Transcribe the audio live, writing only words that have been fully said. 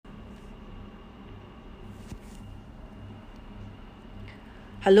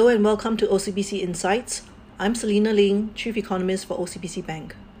Hello and welcome to OCBC Insights. I'm Selena Ling, Chief Economist for OCBC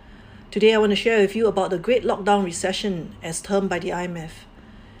Bank. Today I want to share with you about the Great Lockdown Recession as termed by the IMF.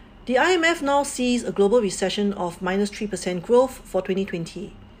 The IMF now sees a global recession of -3% growth for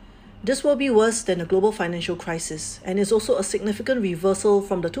 2020. This will be worse than the global financial crisis and is also a significant reversal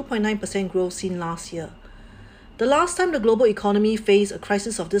from the 2.9% growth seen last year. The last time the global economy faced a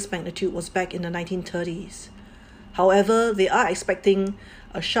crisis of this magnitude was back in the 1930s. However, they are expecting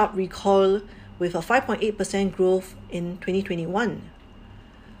a sharp recoil with a 5.8% growth in 2021.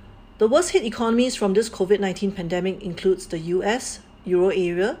 The worst hit economies from this COVID-19 pandemic includes the US, Euro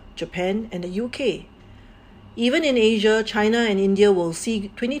area, Japan, and the UK. Even in Asia, China and India will see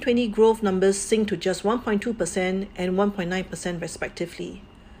 2020 growth numbers sink to just 1.2% and 1.9% respectively.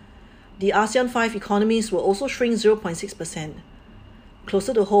 The ASEAN 5 economies will also shrink 0.6%.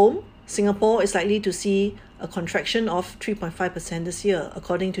 Closer to home, Singapore is likely to see a contraction of 3.5% this year,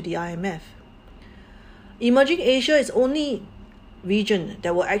 according to the IMF. Emerging Asia is the only region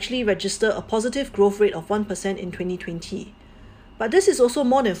that will actually register a positive growth rate of 1% in 2020. But this is also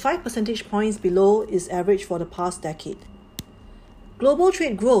more than 5 percentage points below its average for the past decade. Global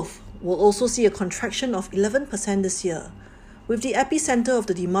trade growth will also see a contraction of 11% this year, with the epicenter of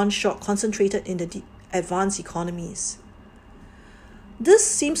the demand shock concentrated in the advanced economies. This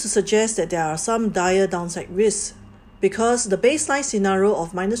seems to suggest that there are some dire downside risks because the baseline scenario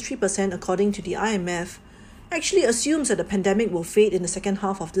of -3% according to the IMF actually assumes that the pandemic will fade in the second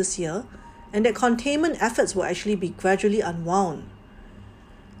half of this year and that containment efforts will actually be gradually unwound.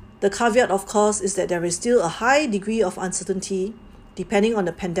 The caveat, of course, is that there is still a high degree of uncertainty depending on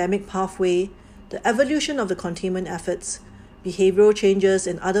the pandemic pathway, the evolution of the containment efforts, behavioral changes,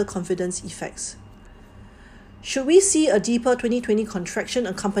 and other confidence effects. Should we see a deeper 2020 contraction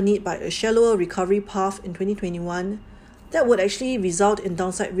accompanied by a shallower recovery path in 2021, that would actually result in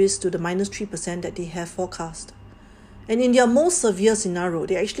downside risks to the -3% that they have forecast. And in their most severe scenario,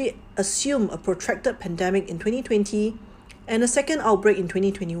 they actually assume a protracted pandemic in 2020 and a second outbreak in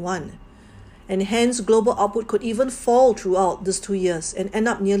 2021. And hence, global output could even fall throughout these 2 years and end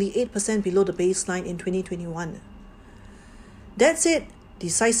up nearly 8% below the baseline in 2021. That said,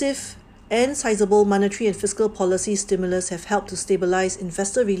 decisive and sizable monetary and fiscal policy stimulus have helped to stabilize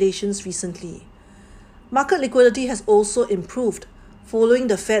investor relations recently. Market liquidity has also improved following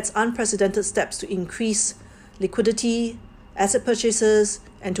the Fed's unprecedented steps to increase liquidity, asset purchases,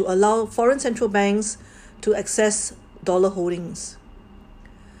 and to allow foreign central banks to access dollar holdings.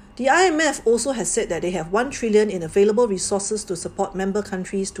 The IMF also has said that they have $1 trillion in available resources to support member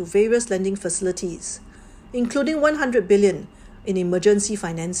countries to various lending facilities, including $100 billion in emergency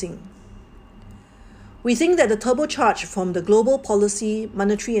financing. We think that the turbocharge from the global policy,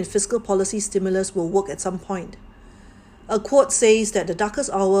 monetary and fiscal policy stimulus will work at some point. A quote says that the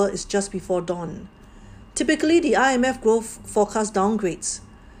darkest hour is just before dawn. Typically, the IMF growth forecast downgrades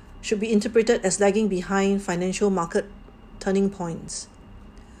should be interpreted as lagging behind financial market turning points.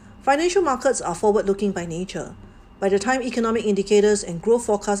 Financial markets are forward-looking by nature. By the time economic indicators and growth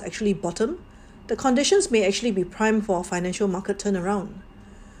forecasts actually bottom, the conditions may actually be primed for a financial market turnaround.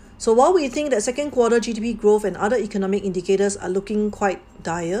 So while we think that second quarter GDP growth and other economic indicators are looking quite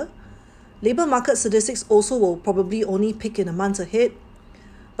dire, labour market statistics also will probably only peak in the months ahead,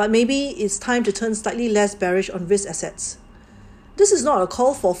 but maybe it's time to turn slightly less bearish on risk assets. This is not a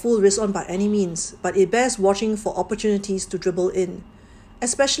call for full risk on by any means, but it bears watching for opportunities to dribble in,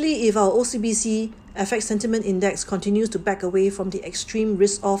 especially if our OCBC FX Sentiment Index continues to back away from the extreme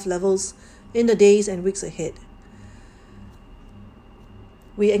risk-off levels in the days and weeks ahead.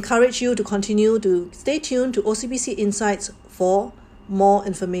 We encourage you to continue to stay tuned to OCBC Insights for more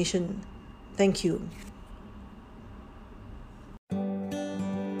information. Thank you.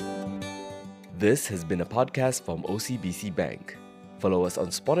 This has been a podcast from OCBC Bank. Follow us on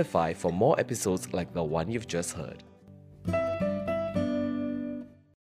Spotify for more episodes like the one you've just heard.